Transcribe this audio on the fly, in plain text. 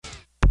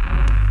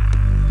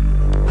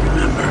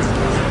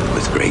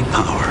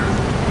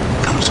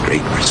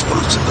great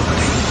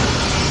responsibility.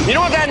 You know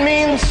what that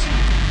means?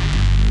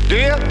 Do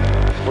you?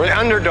 We're the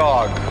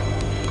underdog.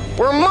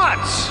 We're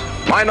mutts.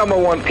 My number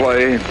one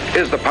play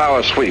is the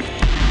power sweep.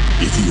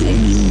 If you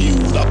only knew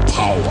the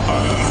power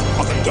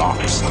of the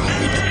dark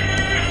side.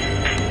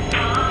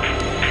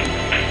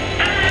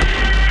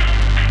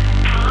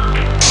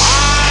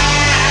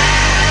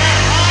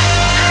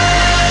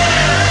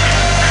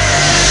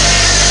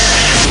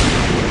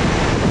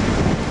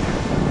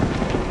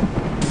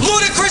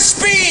 Ludicrous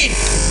speed!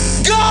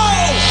 Go!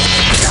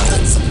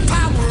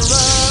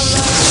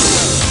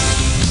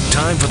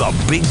 Time for the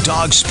Big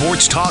Dog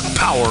Sports Talk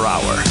Power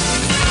Hour.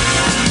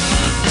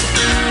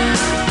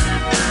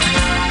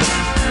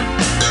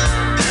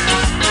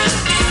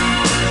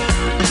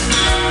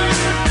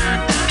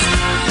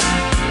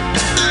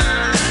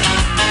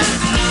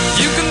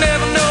 You can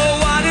never know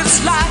what it's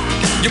like.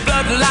 Your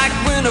blood like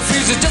winter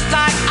freezes just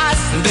like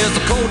ice. And there's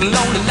a cold and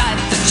lonely light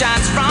that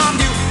shines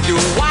from you. You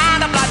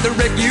wind up like the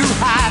wreck you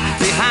hide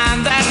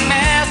behind that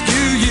mask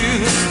you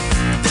use.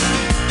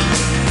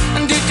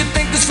 And did you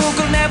think this fool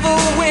could never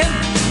win?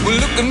 Well,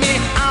 look at me,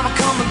 I'm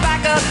coming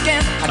back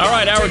again. All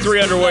right, hour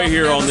 3 underway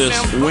here on this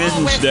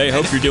Wednesday.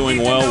 Hope you're doing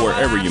well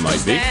wherever you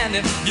might be.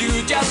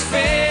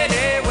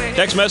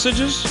 Text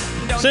messages?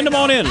 Send them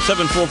on in,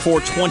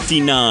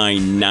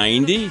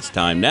 744-2990. It's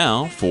time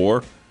now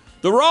for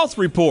the Roth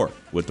Report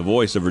with the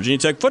voice of Virginia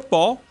Tech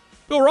football,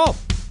 Bill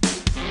Roth.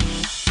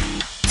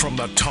 From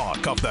the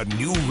talk of the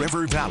New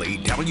River Valley,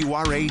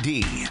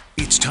 WRAD,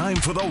 it's time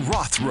for the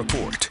Roth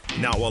Report.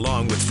 Now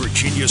along with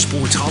Virginia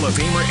Sports Hall of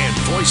Famer and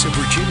voice of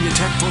Virginia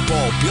Tech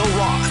football, Bill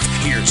Roth,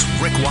 here's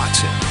Rick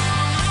Watson.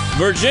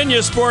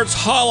 Virginia Sports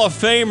Hall of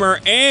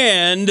Famer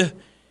and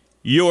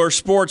your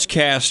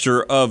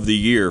sportscaster of the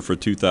year for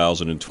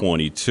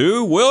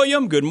 2022.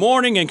 William, good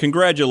morning and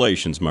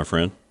congratulations, my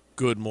friend.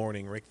 Good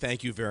morning, Rick.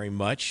 Thank you very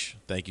much.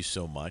 Thank you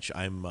so much.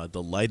 I'm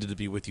delighted to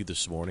be with you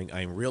this morning.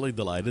 I'm really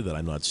delighted that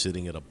I'm not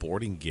sitting at a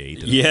boarding gate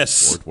at an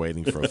airport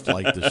waiting for a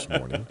flight this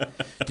morning.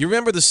 Do you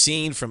remember the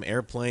scene from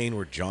Airplane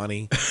where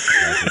Johnny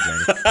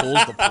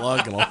pulls the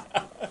plug and all?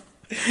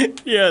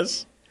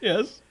 Yes.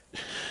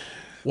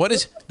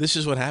 This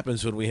is what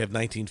happens when we have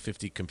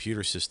 1950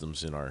 computer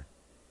systems in our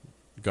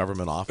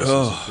government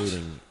offices,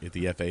 including at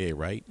the FAA,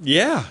 right?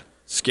 Yeah.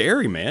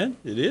 Scary, man.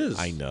 It is.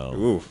 I know.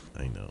 Oof.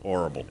 I know.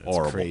 Horrible. It's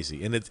horrible.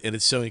 Crazy. And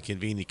it's so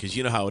inconvenient because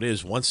you know how it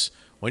is. Once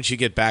you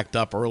get backed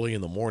up early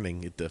in the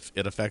morning, it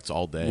affects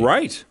all day.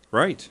 Right.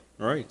 Now,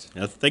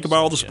 think about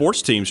all the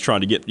sports teams trying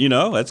to get,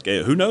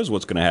 who knows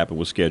what's going to happen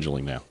with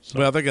scheduling now. So.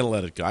 Well, they're going to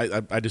let it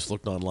go. I just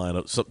looked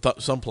online.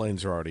 Some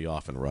planes are already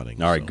off and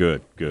running. All right,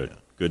 good. Good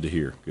to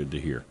hear.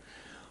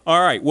 All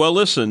right. Well,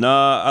 listen,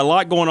 a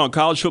lot going on.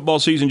 College football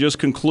season just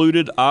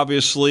concluded.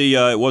 Obviously,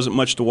 it wasn't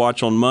much to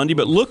watch on Monday.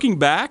 But looking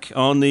back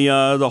on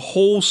the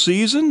whole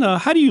season,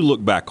 how do you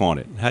look back on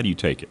it? How do you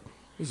take it?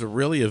 It was a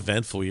really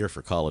eventful year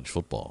for college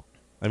football.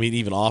 I mean,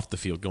 even off the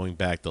field, going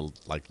back to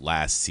like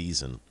last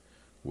season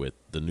with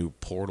the new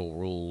portal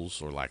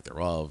rules or lack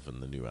thereof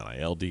and the new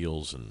NIL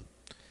deals and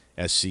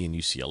SC and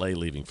UCLA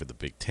leaving for the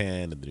Big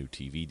Ten and the new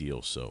TV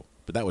deal.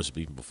 But that was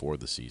even before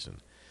the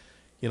season.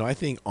 I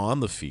think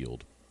on the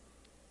field,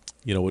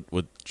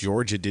 what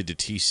Georgia did to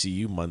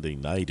TCU Monday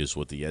night is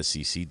what the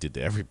SEC did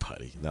to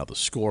everybody. Now, the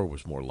score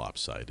was more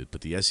lopsided, but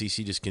the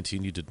SEC just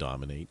continued to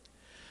dominate.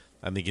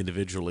 I think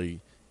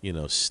individually,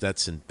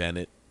 Stetson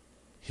Bennett,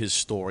 his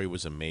story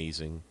was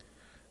amazing.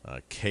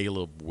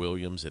 Caleb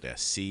Williams at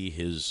SC,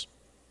 his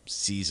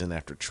season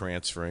after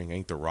transferring. I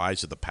think the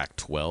rise of the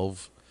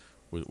Pac-12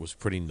 was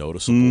pretty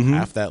noticeable. Mm-hmm.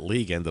 Half that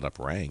league ended up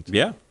ranked.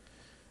 Yeah.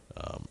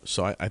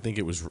 So I think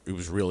it was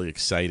really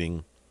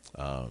exciting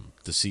to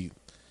see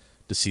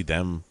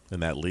them in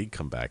that league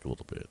come back a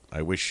little bit.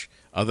 I wish,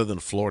 other than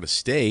Florida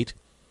State,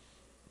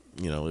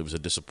 it was a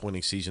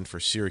disappointing season for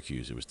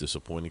Syracuse. It was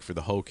disappointing for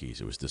the Hokies.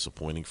 It was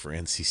disappointing for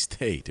NC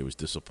State. It was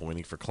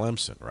disappointing for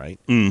Clemson, right?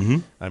 Mm-hmm.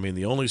 I mean,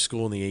 the only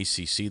school in the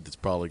ACC that's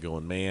probably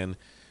going, man,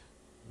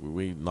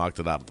 we knocked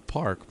it out of the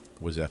park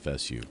was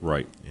FSU.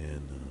 Right.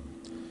 And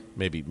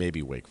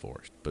maybe Wake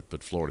Forest,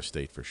 but Florida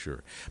State for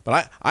sure.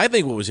 But I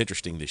think what was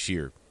interesting this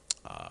year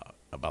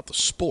about the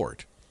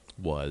sport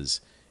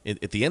was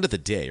at the end of the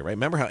day, right?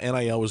 Remember how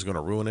NIL was going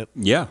to ruin it?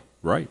 Yeah,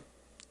 right.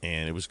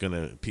 And it was going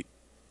to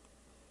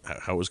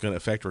how it was going to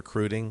affect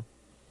recruiting.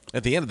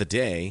 At the end of the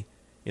day,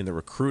 in the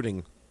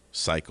recruiting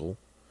cycle,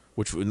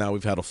 which now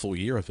we've had a full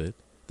year of it,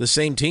 the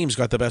same teams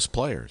got the best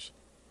players.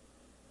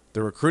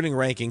 The recruiting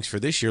rankings for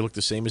this year look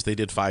the same as they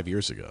did 5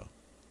 years ago.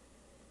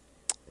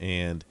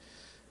 And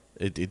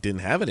it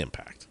didn't have an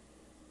impact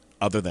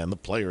other than the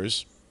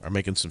players are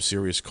making some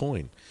serious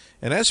coin.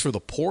 And as for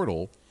the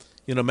portal,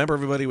 remember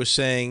everybody was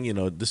saying,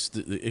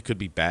 it could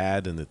be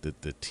bad and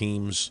that the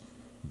teams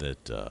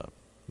that,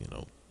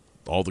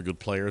 all the good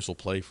players will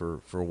play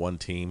for one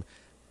team.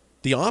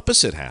 The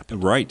opposite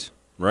happened. Right.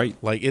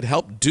 Like it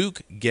helped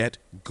Duke get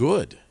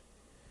good.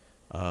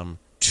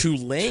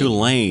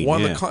 Tulane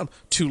won the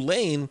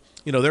Tulane,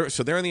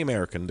 they're in the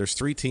American. There's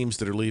 3 teams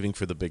that are leaving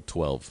for the Big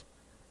 12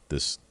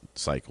 this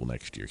cycle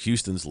next year.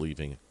 Houston's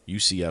leaving,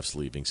 UCF's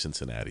leaving,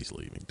 Cincinnati's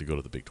leaving to go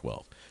to the Big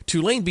 12.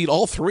 Tulane beat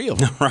all three of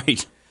them.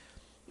 Right.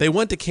 They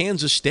went to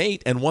Kansas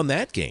State and won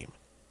that game.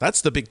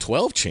 That's the Big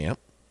 12 champ.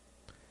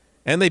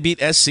 And they beat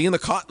SC in the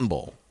Cotton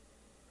Bowl.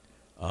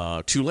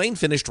 Tulane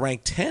finished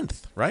ranked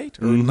 10th, right?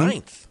 Or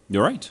 9th.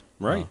 You're right.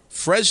 Right.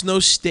 Fresno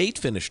State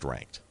finished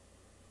ranked.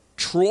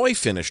 Troy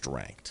finished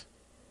ranked.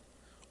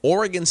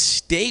 Oregon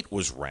State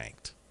was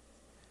ranked.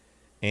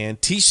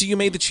 And TCU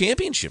made the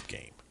championship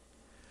game.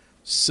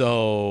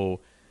 So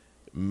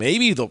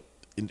maybe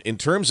in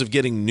terms of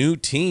getting new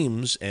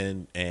teams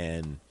and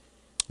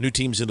new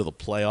teams into the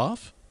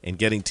playoff and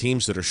getting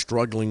teams that are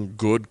struggling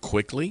good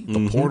quickly,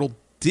 the portal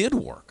did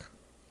work.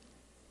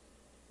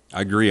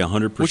 I agree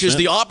 100%. Which is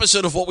the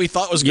opposite of what we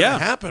thought was going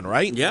to happen,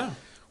 right? Yeah.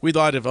 We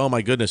thought, oh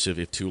my goodness,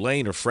 if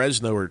Tulane or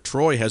Fresno or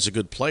Troy has a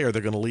good player,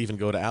 they're going to leave and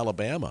go to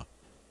Alabama.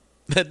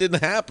 That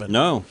didn't happen.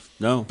 No.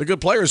 The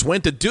good players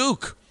went to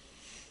Duke.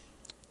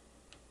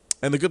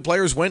 And the good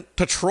players went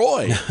to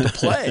Troy to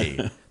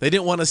play. They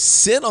didn't want to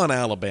sit on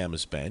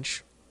Alabama's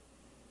bench.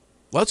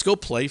 Let's go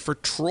play for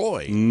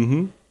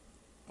Troy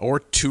or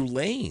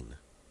Tulane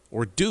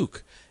or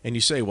Duke. And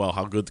you say, well,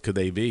 how good could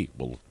they be?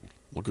 Well,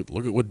 look at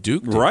what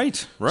Duke did.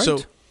 Right.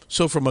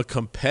 So from a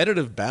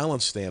competitive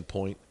balance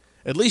standpoint,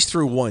 at least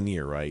through 1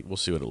 year, right? We'll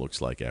see what it looks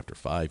like after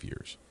 5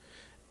 years.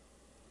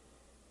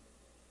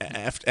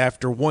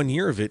 After 1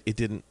 year of it, it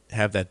didn't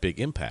have that big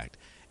impact.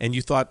 And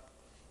you thought,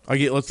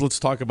 okay, let's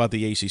talk about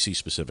the ACC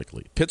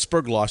specifically.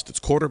 Pittsburgh lost its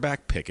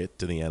quarterback Pickett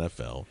to the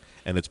NFL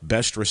and its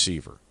best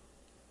receiver,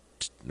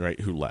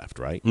 right? Who left,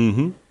 right?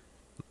 Mm-hmm.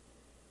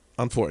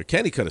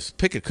 Unfortunately,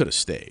 Pickett could have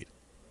stayed,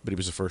 but he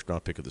was a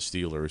first-round pick of the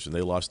Steelers, and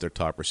they lost their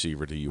top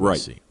receiver to USC.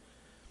 Right.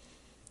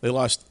 They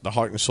lost the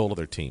heart and soul of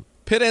their team.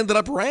 Pitt ended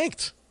up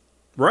ranked.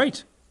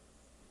 Right.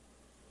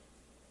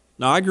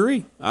 No, I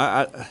agree.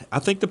 I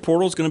think the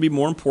portal is going to be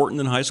more important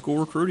than high school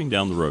recruiting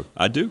down the road.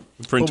 I do.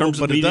 But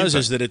it does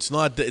is that it's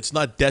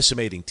not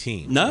decimating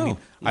teams. No.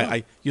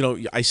 I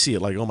see it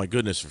like, oh my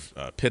goodness,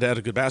 Pitt had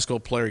a good basketball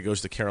player. He goes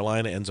to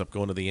Carolina, ends up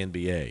going to the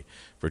NBA.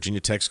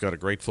 Virginia Tech's got a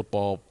great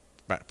football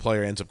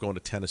player, ends up going to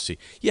Tennessee.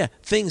 Yeah,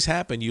 things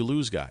happen. You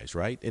lose guys,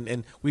 right?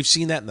 And we've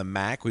seen that in the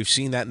MAC. We've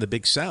seen that in the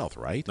Big South,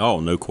 right? Oh,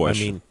 no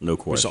question. No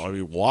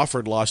question.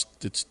 Wofford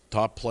lost its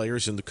top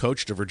players and the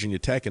coach to Virginia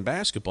Tech in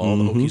basketball,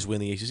 and the Hokies win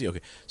the ACC.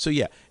 Okay, so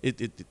yeah,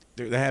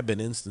 there have been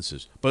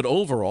instances, but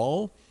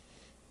overall,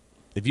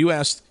 if you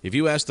ask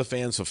the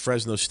fans of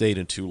Fresno State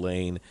and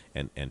Tulane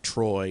and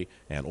Troy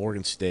and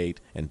Oregon State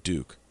and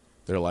Duke,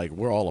 they're like,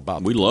 we're all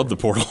about. We love the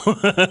portal.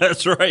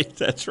 That's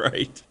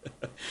right.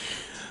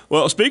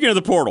 Well, speaking of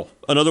the portal,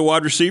 another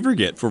wide receiver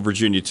get for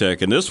Virginia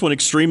Tech, and this one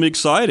extremely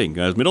exciting.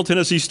 Middle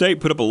Tennessee State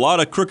put up a lot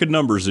of crooked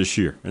numbers this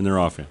year in their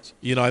offense.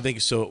 I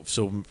think so.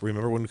 So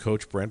remember when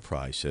Coach Brent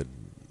Pry said,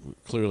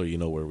 clearly,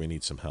 where we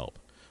need some help.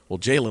 Well,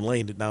 Jalen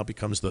Lane now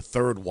becomes the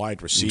third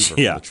wide receiver for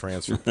the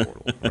transfer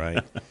portal,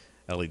 right?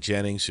 Ellie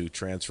Jennings, who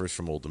transfers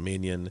from Old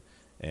Dominion,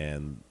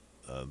 and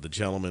the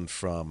gentleman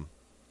from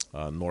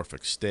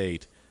Norfolk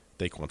State,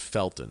 Daquan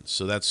Felton.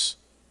 So that's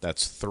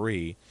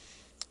three,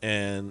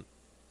 and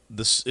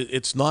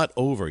it's not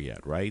over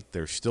yet, right?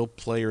 There's still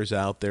players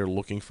out there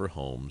looking for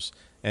homes,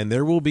 and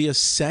there will be a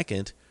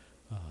second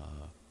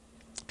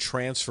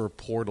transfer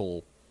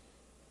portal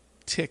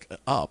tick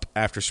up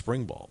after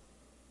spring ball.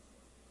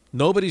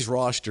 Nobody's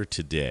roster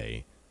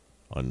today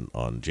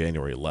on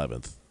January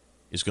 11th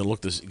is going to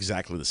look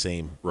exactly the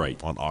same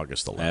on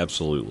August 11th.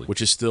 Absolutely.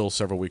 Which is still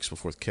several weeks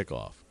before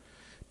kickoff,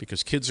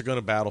 because kids are going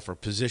to battle for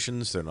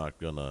positions. They're not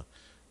going to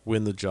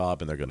win the job,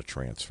 and they're going to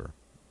transfer,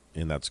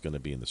 and that's going to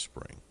be in the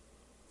spring.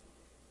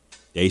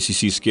 The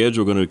ACC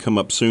schedule going to come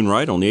up soon,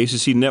 right? On the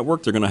ACC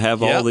network, they're going to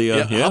have all the.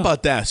 How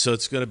about that? So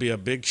it's going to be a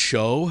big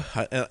show,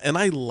 and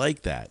I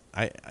like that.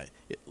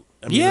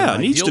 It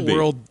needs to be.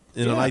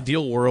 In an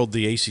ideal world,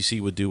 the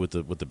ACC would do what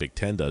the Big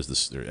Ten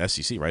does. Or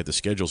SEC, right? The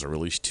schedules are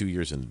released 2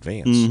 years in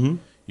advance. Mm-hmm.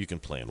 You can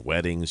plan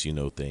weddings,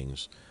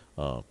 things.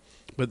 But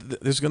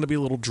there's going to be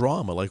a little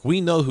drama. Like,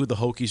 we know who the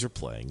Hokies are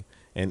playing,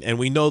 and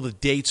we know the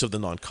dates of the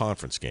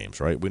non-conference games,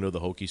 right? We know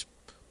the Hokies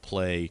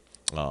play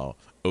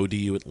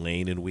ODU at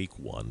Lane in week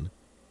 1.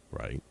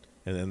 Right,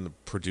 and then the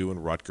Purdue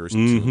and Rutgers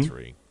in 2 and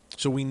 3.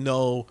 So we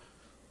know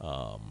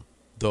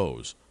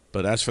those.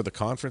 But as for the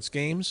conference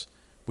games,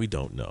 we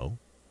don't know.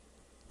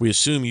 We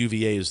assume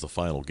UVA is the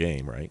final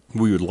game, right?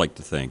 We would like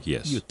to think,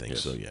 yes. You'd think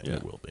so, yeah,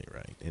 it will be,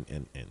 right,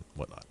 and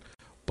whatnot.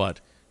 But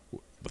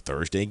the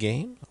Thursday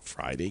game,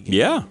 Friday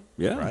game,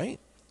 right,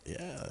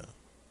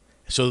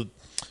 So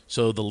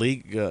the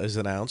league has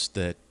announced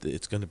that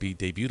it's going to be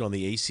debuted on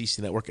the ACC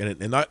network, and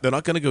they're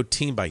not going to go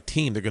team by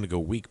team. They're going to go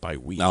week by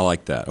week. I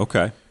like that.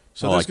 Okay.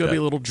 So there's going to be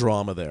a little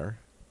drama there.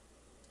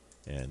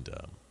 And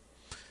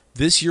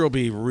this year will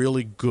be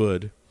really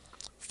good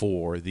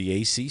for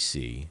the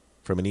ACC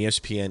from an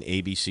ESPN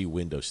ABC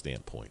window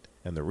standpoint.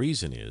 And the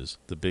reason is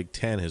the Big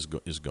Ten is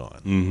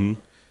gone. Mm-hmm.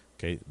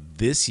 Okay,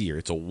 this year,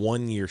 it's a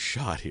 1-year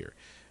shot here,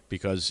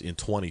 because in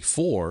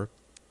 24,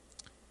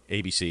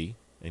 ABC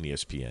and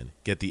ESPN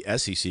get the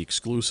SEC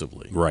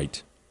exclusively.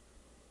 Right.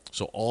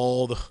 So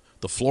all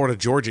the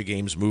Florida-Georgia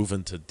games move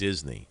into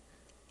Disney.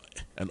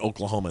 And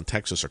Oklahoma and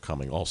Texas are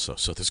coming also.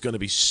 So there's going to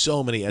be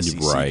so many SEC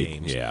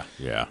games.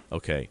 Yeah.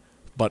 Okay.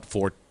 But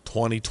for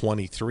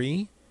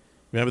 2023,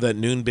 remember that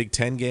noon Big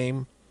Ten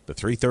game? The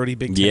 3:30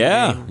 Big Ten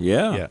game?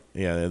 Yeah. The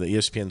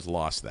ESPN's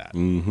lost that.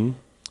 Mm-hmm.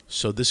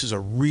 So this is a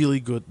really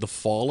good – the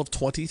fall of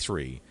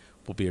 23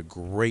 will be a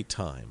great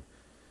time.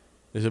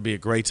 This will be a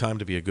great time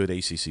to be a good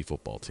ACC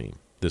football team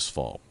this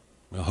fall.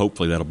 Well,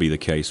 hopefully that'll be the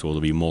case. Well,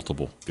 there'll be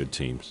multiple good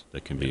teams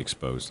that can be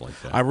exposed like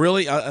that. I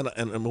really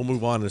and we'll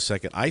move on in a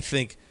second. I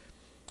think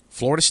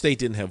Florida State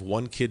didn't have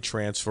one kid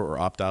transfer or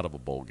opt out of a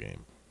bowl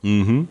game.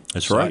 Mm-hmm.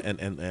 That's right.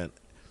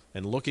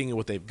 And looking at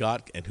what they've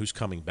got and who's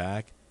coming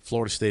back,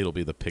 Florida State will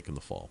be the pick in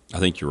the fall. I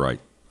think you're right.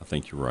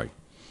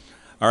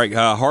 All right,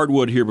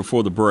 hardwood here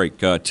before the break.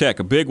 Tech,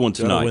 a big one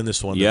tonight. Gotta win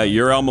this one Yeah, tonight.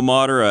 your alma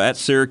mater at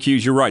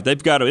Syracuse. You're right.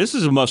 They've got to. This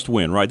is a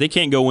must-win, right? They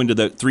can't go into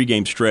the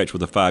 3-game stretch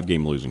with a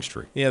 5-game losing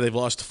streak. Yeah, they've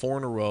lost 4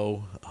 in a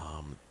row.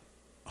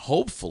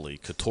 Hopefully,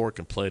 Couture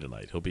can play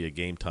tonight. He'll be a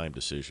game-time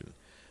decision.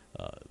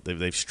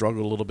 They've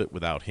struggled a little bit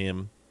without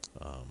him,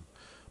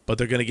 but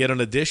they're going to get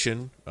an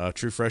addition.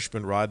 True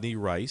freshman Rodney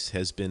Rice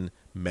has been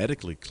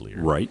medically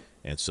cleared. Right.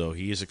 And so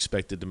he is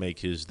expected to make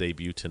his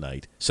debut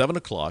tonight. 7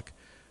 o'clock,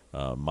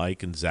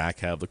 Mike and Zach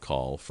have the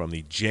call from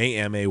the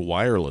JMA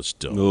Wireless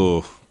Dome.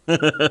 Oh,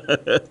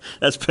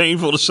 that's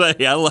painful to say.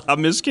 I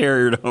miss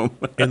Carrier Dome.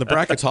 In the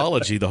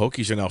bracketology, the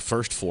Hokies are now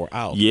first 4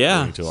 out.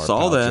 Yeah, according to our saw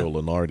pal that. Joe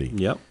Lenardi.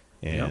 Yep.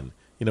 And,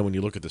 when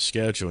you look at the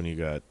schedule and you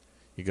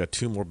got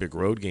 2 more big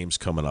road games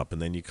coming up,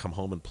 and then you come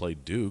home and play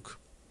Duke,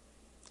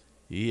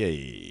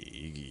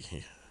 they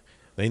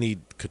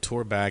need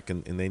Couture back,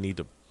 and they need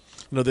to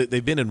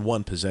they've been in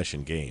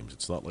one-possession games.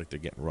 It's not like they're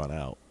getting run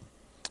out.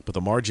 But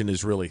the margin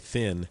is really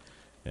thin,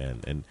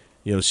 and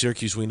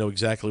Syracuse, we know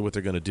exactly what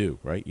they're going to do,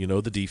 right? You know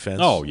the defense.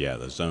 Oh, yeah,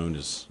 the zone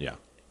is, yeah.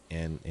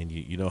 And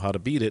you know how to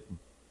beat it,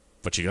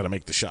 but you got to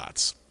make the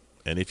shots.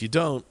 And if you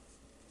don't,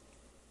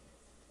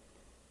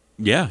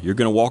 yeah, you're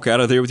going to walk out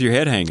of there with your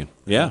head hanging.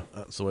 Yeah.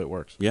 That's the way it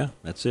works. Yeah,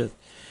 that's it.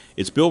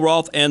 It's Bill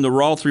Roth and the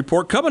Roth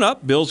Report. Coming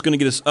up, Bill's going to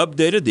get us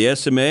updated. The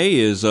SMA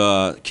is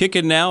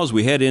kicking now as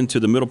we head into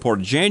the middle part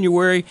of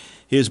January.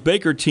 His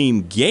Baker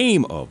team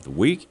game of the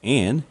week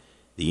and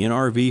the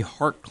NRV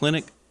Heart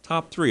Clinic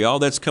top 3. All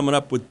that's coming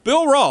up with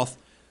Bill Roth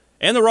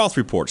and the Roth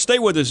Report. Stay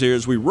with us here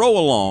as we roll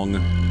along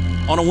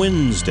on a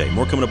Wednesday.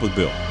 More coming up with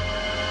Bill.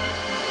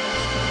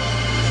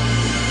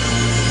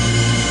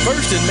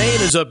 First in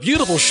Main is a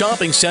beautiful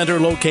shopping center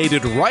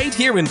located right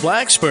here in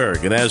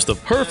Blacksburg. It has the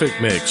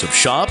perfect mix of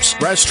shops,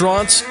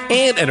 restaurants,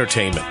 and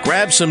entertainment.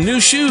 Grab some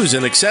new shoes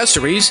and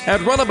accessories at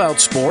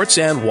Runabout Sports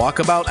and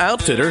Walkabout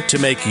Outfitter to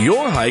make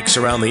your hikes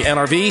around the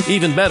NRV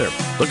even better.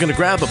 Looking to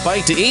grab a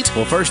bite to eat?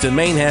 Well, First in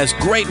Main has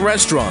great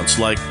restaurants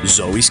like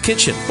Zoe's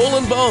Kitchen, Bull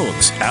and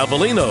Bones,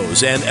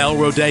 Avelino's, and El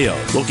Rodeo.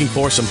 Looking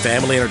for some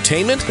family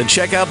entertainment? Then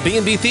check out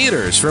B&B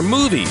Theaters for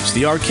movies,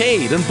 the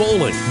arcade, and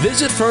bowling.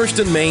 Visit First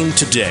in Main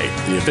today,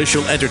 the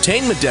official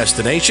entertainment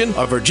destination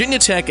of Virginia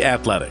Tech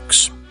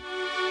Athletics.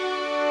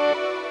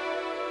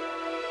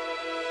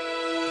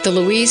 The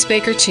Louise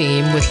Baker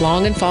team with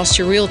Long and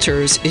Foster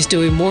Realtors is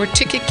doing more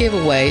ticket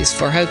giveaways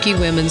for Hokie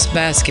women's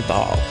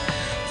basketball.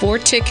 4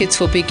 tickets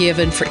will be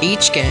given for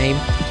each game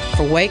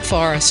for Wake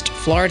Forest,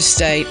 Florida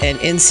State, and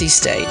NC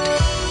State.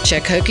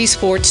 Check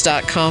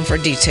Hokiesports.com for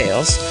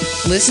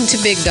details. Listen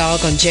to Big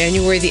Dog on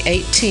January the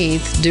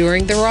 18th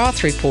during the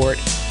Roth Report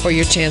for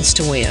your chance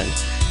to win.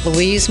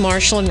 Louise,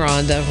 Marshall, and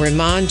Rhonda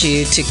remind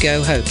you to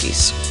go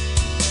Hokies.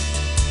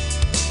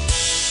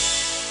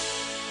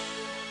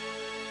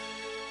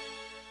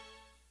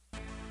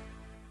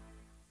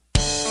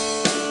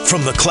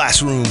 From the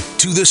classroom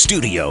to the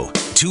studio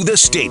to the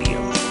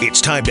stadium,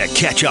 it's time to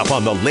catch up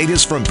on the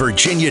latest from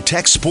Virginia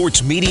Tech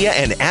Sports Media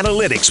and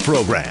Analytics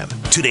program.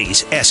 Today's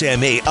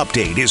SMA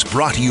update is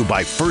brought to you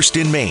by First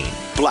in Main,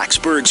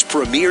 Blacksburg's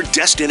premier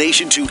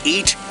destination to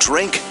eat,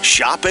 drink,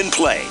 shop, and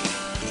play.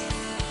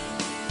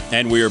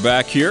 And we are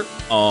back here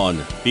on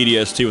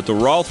BDST with the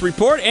Roth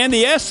Report and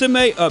the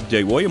SMA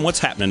update. William, what's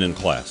happening in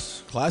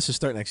class? Classes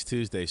start next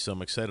Tuesday, so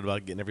I'm excited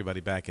about getting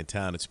everybody back in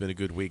town. It's been a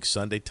good week.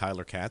 Sunday,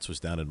 Tyler Katz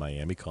was down in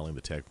Miami calling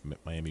the Tech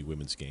Miami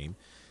women's game.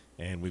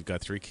 And we've got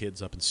 3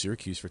 kids up in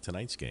Syracuse for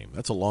tonight's game.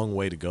 That's a long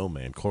way to go,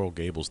 man. Coral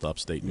Gables to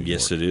upstate New York.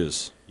 Yes, it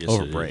is. Yes,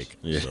 over it break.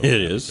 Is. Yeah, so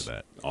it is.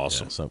 That.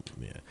 Awesome.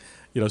 Yeah.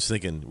 I was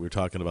thinking, we were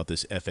talking about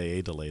this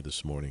FAA delay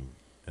this morning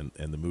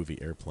and the movie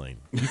Airplane.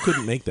 You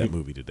couldn't make that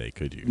movie today,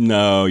 could you?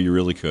 No, you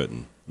really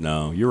couldn't.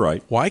 No, you're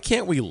right. Why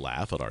can't we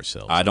laugh at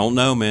ourselves? I don't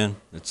know, man.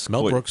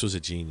 Mel Brooks was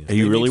a genius.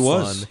 He really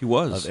was. Fun he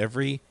was. Of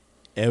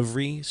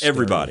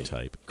everybody,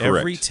 Correct.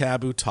 every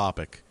taboo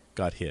topic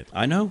got hit.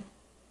 I know.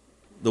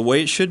 The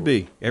way it should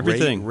be.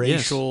 Everything.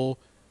 Racial.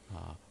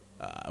 Yes.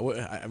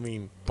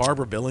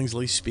 Barbara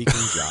Billingsley speaking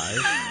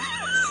jive.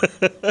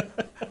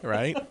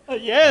 Right?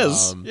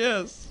 Yes.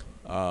 Yes.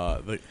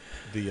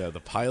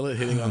 The pilot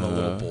hitting on the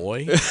little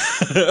boy.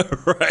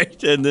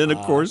 Right. And then, of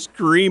course,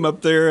 Kareem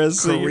up there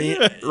as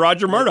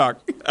Roger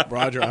Murdoch.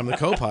 Roger, I'm the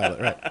co-pilot.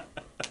 Right.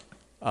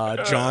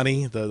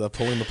 Johnny, the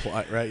pulling the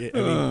plot, right? I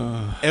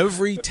mean,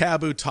 every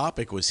taboo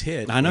topic was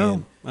hit. I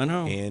know.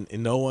 And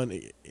no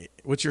one.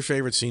 What's your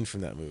favorite scene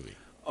from that movie?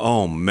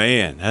 Oh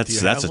man,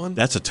 that's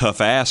a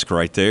tough ask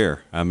right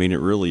there. I mean, it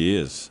really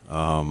is.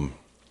 You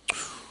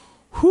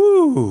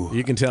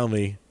can tell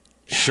me,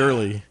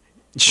 Shirley.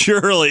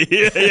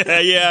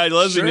 Yeah.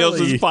 Leslie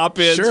Nielsen's pop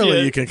in.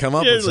 Surely you can come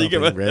up with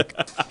something, Rick.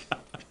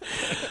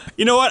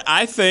 You know what?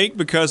 I think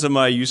because of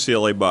my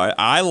UCLA bias,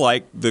 I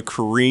like the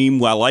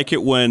Kareem. I like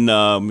it when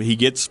he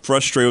gets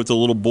frustrated with the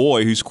little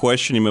boy who's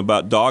questioning him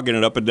about dogging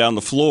it up and down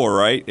the floor,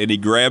 right? And he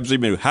grabs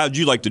him and, how'd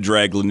you like to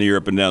drag Lanier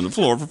up and down the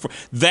floor?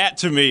 That,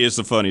 to me, is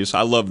the funniest.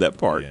 I love that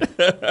part.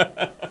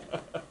 Yeah.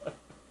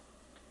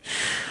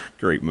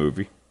 Great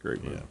movie.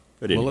 Yeah.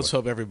 But anyway. Well, let's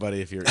hope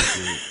everybody, if you're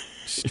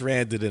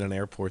stranded in an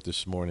airport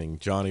this morning,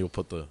 Johnny will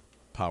put the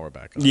power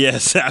back on.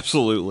 Yes,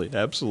 absolutely.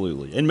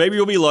 And maybe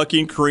you'll be lucky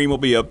and Kareem will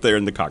be up there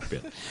in the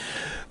cockpit.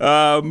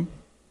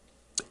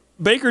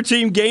 Baker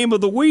team game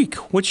of the week.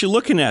 What you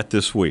looking at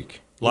this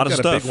week? A lot of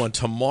stuff. A big one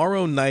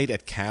tomorrow night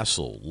at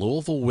Castle.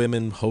 Louisville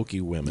women,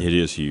 Hokie women. It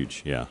is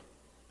huge, yeah.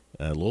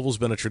 Louisville's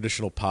been a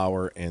traditional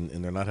power, and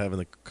they're not having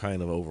the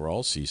kind of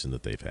overall season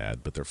that they've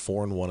had, but they're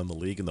 4-1 in the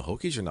league, and the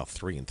Hokies are now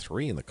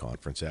 3-3 in the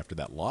conference after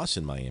that loss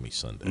in Miami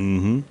Sunday.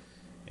 Mm-hmm.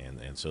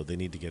 And so they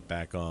need to get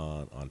back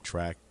on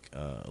track.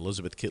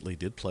 Elizabeth Kitley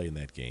did play in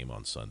that game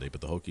on Sunday,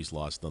 but the Hokies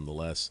lost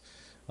nonetheless.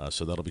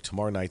 So that'll be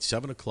tomorrow night,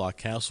 7 o'clock,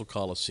 Castle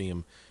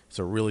Coliseum. It's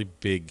a really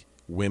big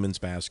women's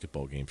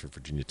basketball game for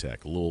Virginia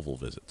Tech. Louisville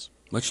visits.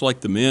 Much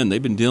like the men,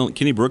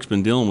 Kenny Brooks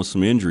been dealing with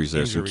some injuries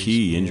there, some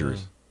key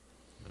injuries.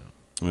 Yeah.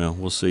 Well,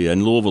 we'll see.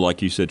 And Louisville,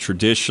 like you said,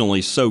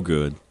 traditionally so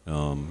good.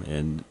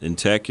 And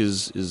Tech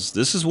this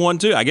is one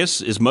too. I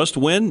guess is must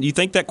win. You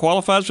think that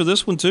qualifies for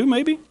this one too?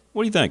 Maybe.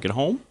 What do you think? At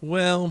home?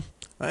 Well,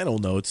 I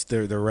don't know. It's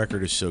their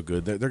record is so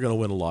good. They're going to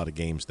win a lot of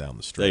games down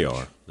the stretch.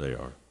 They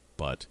are.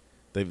 But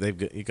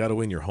you got to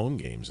win your home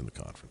games in the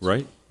conference.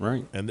 Right.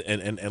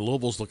 And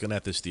Louisville's looking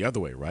at this the other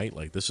way, right?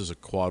 Like this is a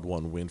quad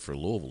one win for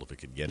Louisville if it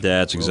could get it.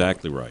 That's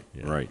exactly right.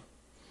 Yeah. Right.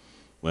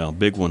 Well,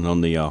 big one on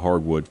the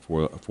hardwood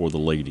for the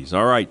ladies.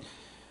 All right.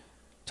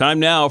 Time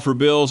now for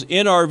Bill's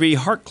NRV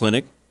Heart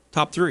Clinic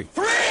Top 3.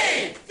 3,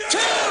 2,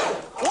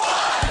 1.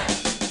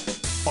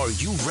 Are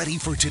you ready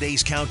for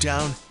today's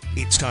countdown?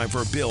 It's time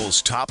for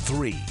Bill's Top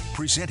 3,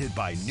 presented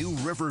by New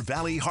River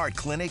Valley Heart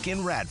Clinic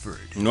in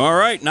Radford. All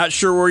right, not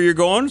sure where you're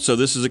going, so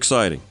this is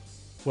exciting.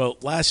 Well,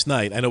 last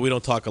night, I know we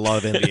don't talk a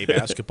lot of NBA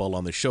basketball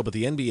on this show, but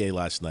the NBA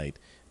last night,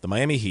 the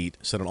Miami Heat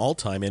set an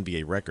all-time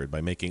NBA record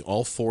by making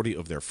all 40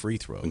 of their free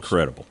throws.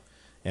 Incredible.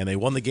 And they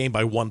won the game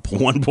by 1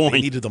 point. 1 point.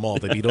 They needed them all.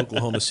 They beat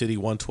Oklahoma City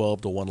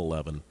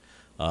 112-111. In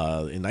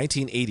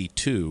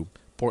 1982,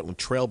 Portland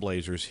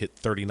Trailblazers hit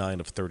 39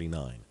 of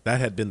 39. That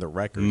had been the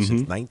record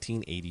since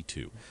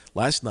 1982.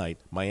 Last night,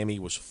 Miami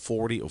was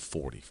 40 of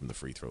 40 from the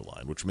free throw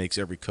line, which makes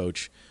every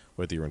coach,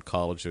 whether you're in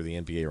college or the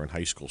NBA or in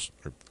high school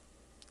or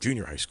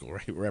junior high school,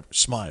 right, wherever,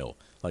 smile.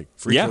 Like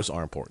free throws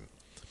are important.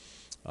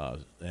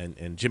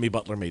 And Jimmy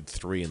Butler made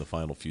 3 in the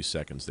final few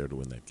seconds there to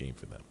win that game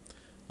for them.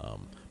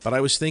 But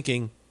I was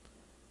thinking,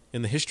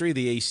 in the history of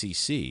the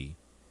ACC,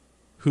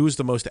 who's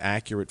the most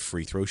accurate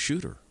free throw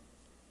shooter?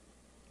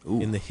 Ooh.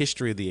 In the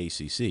history of the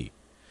ACC.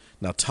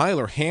 Now,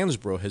 Tyler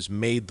Hansbrough has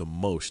made the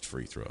most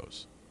free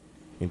throws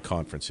in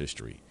conference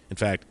history. In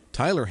fact,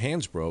 Tyler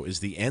Hansbrough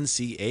is the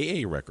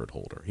NCAA record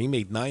holder. He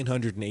made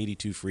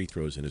 982 free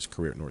throws in his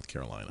career at North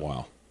Carolina.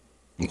 Wow.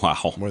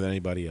 More than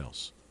anybody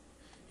else.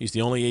 He's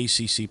the only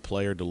ACC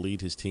player to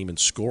lead his team in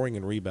scoring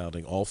and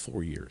rebounding all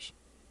 4 years.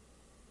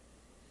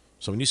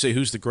 So when you say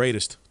who's the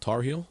greatest,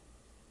 Tar Heel?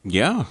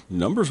 Yeah,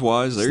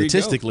 numbers-wise, there you go.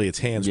 Statistically,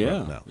 it's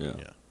Hansbrough.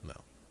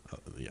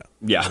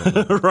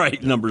 Yeah,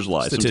 right. Numbers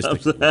lie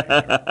statistically.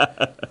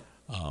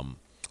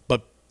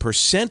 But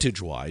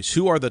percentage-wise,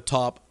 who are the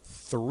top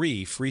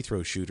 3 free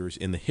throw shooters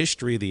in the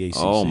history of the ACC?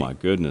 Oh, my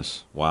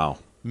goodness. Wow.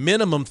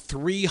 Minimum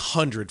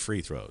 300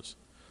 free throws.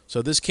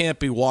 So this can't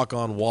be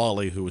Walk-On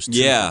Wally, who was 2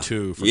 for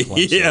 2 for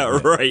Clemson. Yeah,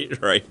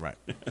 right.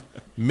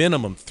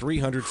 Minimum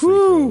 300 free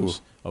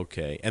throws.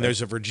 Okay. And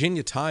there's a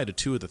Virginia tie to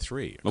 2 of the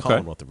 3.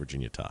 Commonwealth, the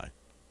Virginia tie.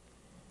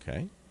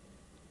 Okay.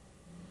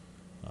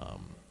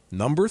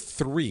 Number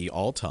 3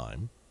 all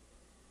time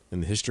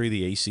in the history of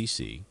the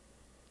ACC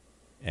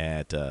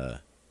at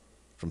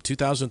from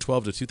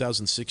 2012 to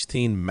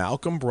 2016,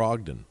 Malcolm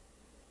Brogdon.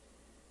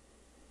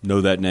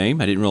 Know that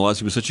name? I didn't realize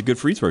he was such a good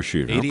free throw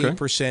shooter.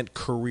 88%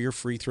 career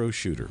free throw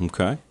shooter.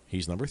 Okay.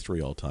 He's number 3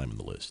 all time in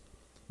the list.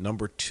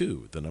 Number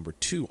 2, the number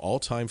 2 all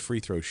time free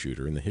throw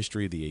shooter in the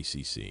history of the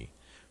ACC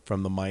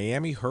from the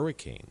Miami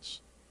Hurricanes,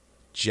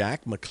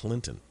 Jack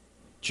McClinton.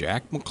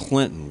 Jack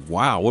McClinton.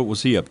 Wow, what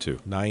was he up to?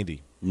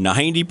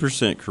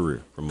 90%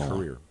 career from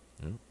career.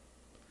 Yeah.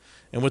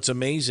 And what's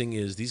amazing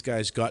is these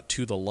guys got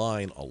to the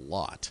line a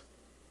lot,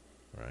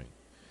 right?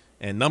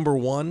 And number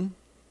 1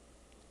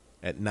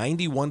 at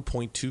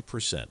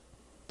 91.2%,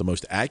 the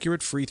most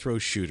accurate free throw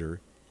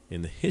shooter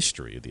in the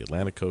history of the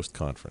Atlantic Coast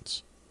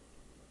Conference.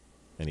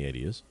 Any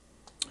ideas?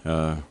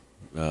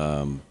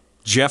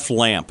 Jeff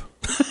Lamp.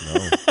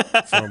 No.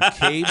 From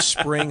Cave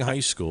Spring High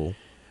School.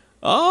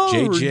 Oh,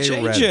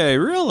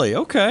 JJ, really?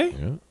 Okay.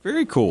 Yeah.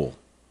 Very cool.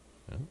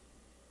 Yeah.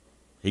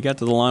 He got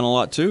to the line a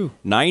lot, too.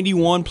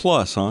 91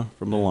 plus, huh,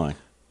 from the line.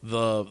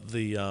 The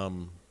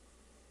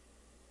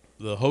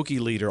Hokie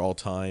leader all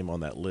time on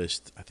that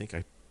list, I think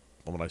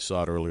when I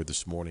saw it earlier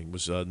this morning,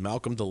 was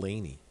Malcolm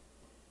Delaney.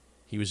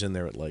 He was in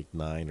there at like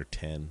 9 or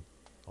 10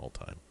 all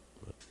time.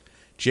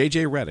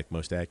 J.J. Redick,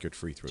 most accurate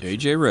free throws.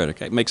 J.J. Redick.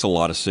 That makes a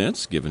lot of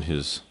sense given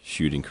his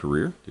shooting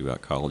career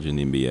throughout college and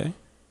the NBA.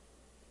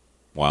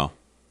 Wow.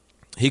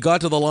 He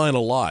got to the line a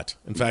lot.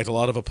 In fact, a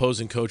lot of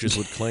opposing coaches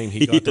would claim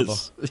he got to the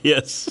line.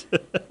 Yes.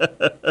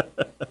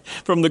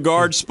 From the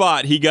guard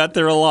spot, he got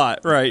there a lot.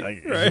 Right.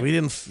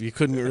 You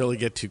couldn't really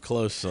get too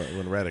close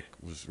when Redick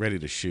was ready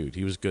to shoot.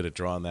 He was good at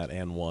drawing that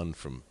and one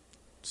from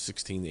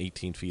 16,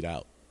 18 feet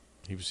out.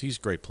 He's a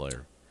great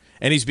player.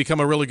 And he's become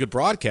a really good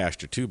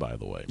broadcaster, too, by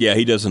the way. Yeah,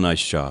 he does a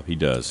nice job. He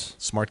does.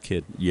 Smart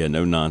kid. Yeah,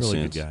 no nonsense.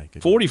 Really good guy.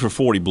 Good 40 for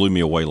 40 blew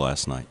me away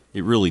last night.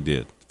 It really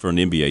did for an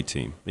NBA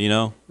team. You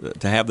know,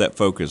 to have that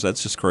focus,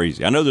 that's just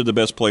crazy. I know they're the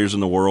best players in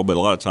the world, but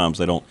a lot of times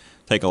they don't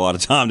take a lot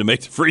of time to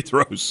make the free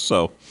throws.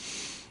 So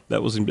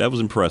that was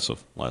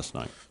impressive last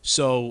night.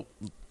 So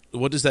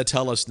what does that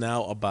tell us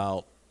now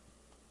about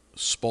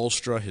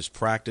Spoelstra, his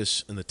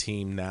practice, and the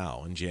team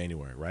now in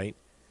January, right?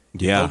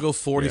 Yeah. They'll go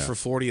 40 for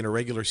 40 in a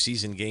regular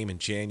season game in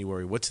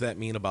January. What's that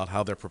mean about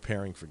how they're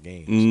preparing for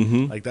games?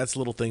 Mm-hmm. Like, that's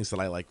little things that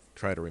I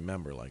try to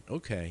remember. Like,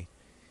 okay,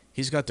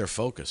 he's got their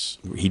focus.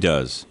 He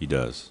does.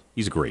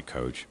 He's a great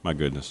coach. My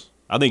goodness.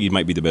 I think he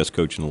might be the best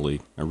coach in the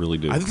league. I really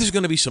do. I think there's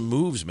going to be some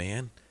moves,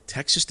 man.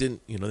 Texas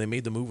didn't, they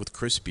made the move with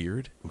Chris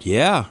Beard.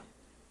 Yeah.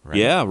 Right?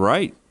 Yeah,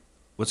 right.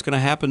 What's going to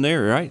happen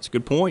there, right? It's a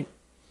good point.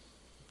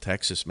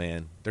 Texas,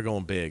 man, they're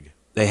going big.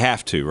 They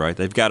have to, right?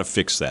 They've got to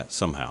fix that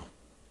somehow.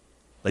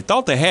 They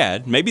thought they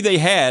had. Maybe they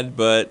had,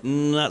 but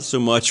not so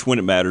much when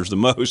it matters the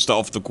most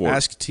off the court.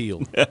 Ask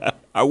Teal.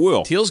 I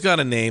will. Teal's got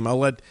a name. I'll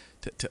let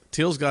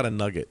Teal's got a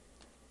nugget.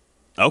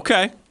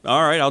 Okay.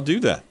 All right. I'll do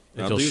that.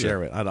 And he'll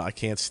share it. I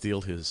can't steal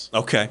his.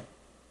 Okay.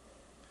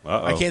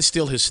 Uh-oh. I can't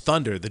steal his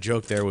thunder. The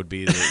joke there would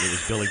be that it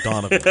was Billy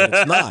Donovan. But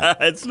it's not.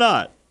 It's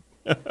not.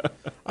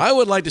 I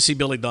would like to see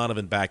Billy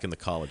Donovan back in the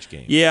college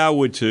game. Yeah, I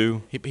would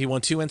too. He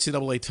won 2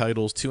 NCAA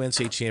titles, 2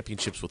 NCAA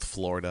championships with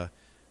Florida.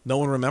 No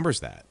one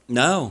remembers that.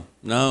 No.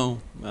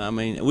 I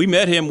mean, we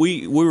met him.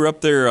 We were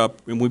up there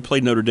and we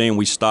played Notre Dame.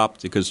 We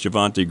stopped because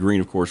Javonte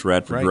Green, of course,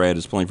 Radford grad,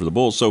 is playing for the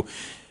Bulls. So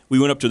we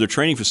went up to their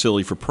training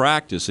facility for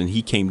practice, and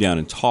he came down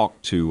and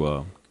talked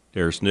to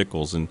Darius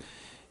Nichols and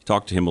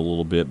talked to him a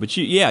little bit. But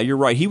you're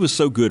right. He was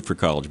so good for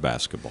college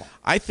basketball.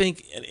 I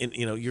think,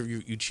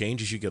 you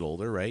change as you get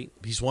older, right?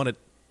 He's won it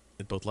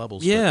at both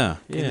levels. Yeah.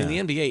 In the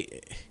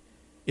NBA,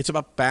 it's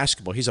about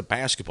basketball. He's a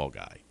basketball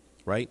guy.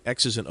 Right,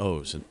 X's and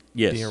O's, and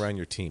being around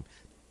your team.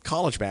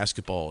 College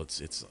basketball,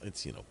 it's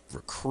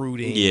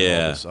recruiting,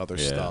 and all this other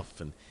stuff,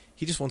 and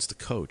he just wants to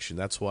coach, and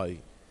that's why.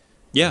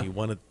 He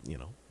wanted.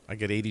 I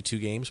get 82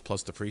 games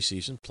plus the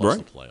preseason plus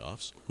the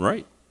playoffs.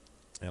 Right,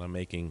 and I'm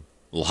making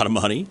a lot of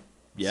money.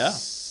 Yeah,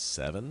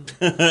 7.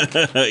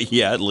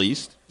 Yeah, at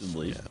least.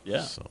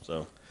 Yeah.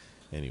 So.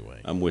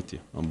 Anyway, I'm with you.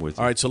 All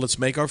right, so let's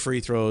make our free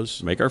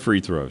throws. Make our free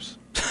throws.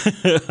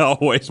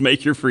 Always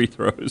make your free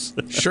throws.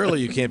 Surely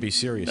you can't be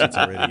serious. It's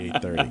already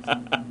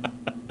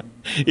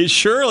 8:30.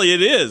 Surely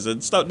it is.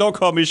 Don't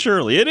call me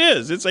Shirley. It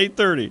is. It's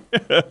 8:30.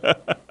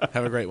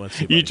 Have a great one.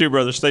 You too,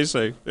 brother. Stay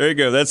safe. There you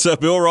go. That's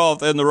Bill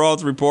Roth and the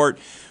Roth Report.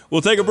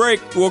 We'll take a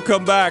break. We'll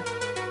come back.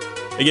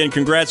 Again,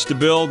 congrats to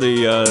Bill,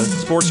 the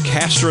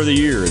Sportscaster of the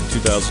Year in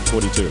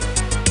 2022.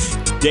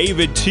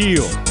 David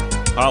Teal,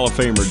 Hall of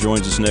Famer,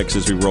 joins us next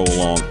as we roll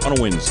along on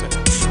a Wednesday.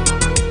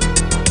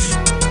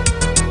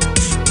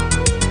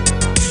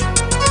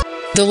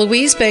 The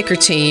Louise Baker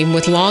team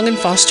with Long and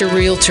Foster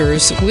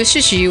Realtors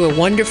wishes you a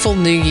wonderful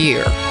new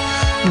year.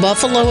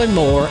 Buffalo and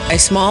More, a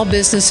small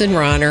business in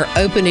Reiner,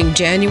 opening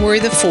January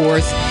the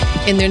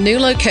 4th in their new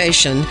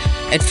location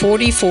at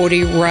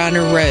 4040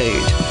 Reiner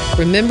Road.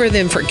 Remember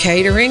them for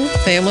catering,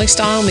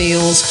 family-style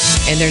meals,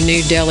 and their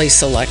new deli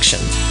selection.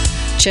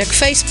 Check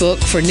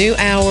Facebook for new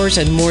hours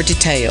and more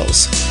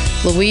details.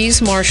 Louise,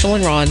 Marshall,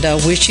 and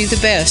Rhonda wish you the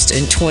best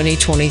in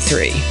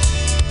 2023.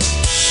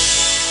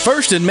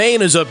 First in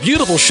Main is a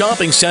beautiful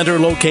shopping center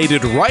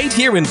located right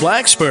here in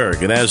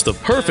Blacksburg. It has the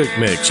perfect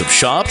mix of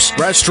shops,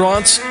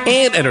 restaurants,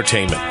 and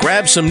entertainment.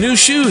 Grab some new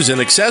shoes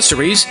and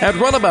accessories at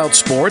Runabout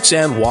Sports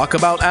and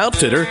Walkabout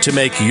Outfitter to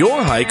make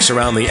your hikes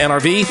around the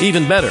NRV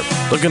even better.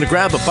 Looking to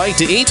grab a bite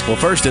to eat? Well,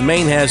 First in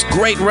Main has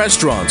great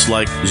restaurants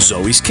like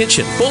Zoe's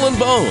Kitchen, Bull and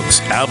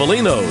Bones,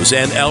 Avelino's,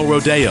 and El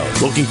Rodeo.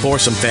 Looking for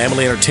some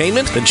family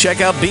entertainment? Then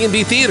check out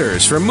B&B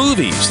Theaters for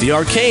movies, the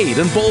arcade,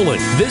 and bowling.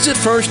 Visit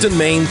First in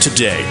Main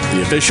today,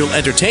 the official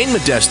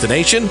entertainment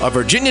destination of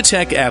Virginia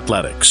Tech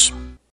Athletics.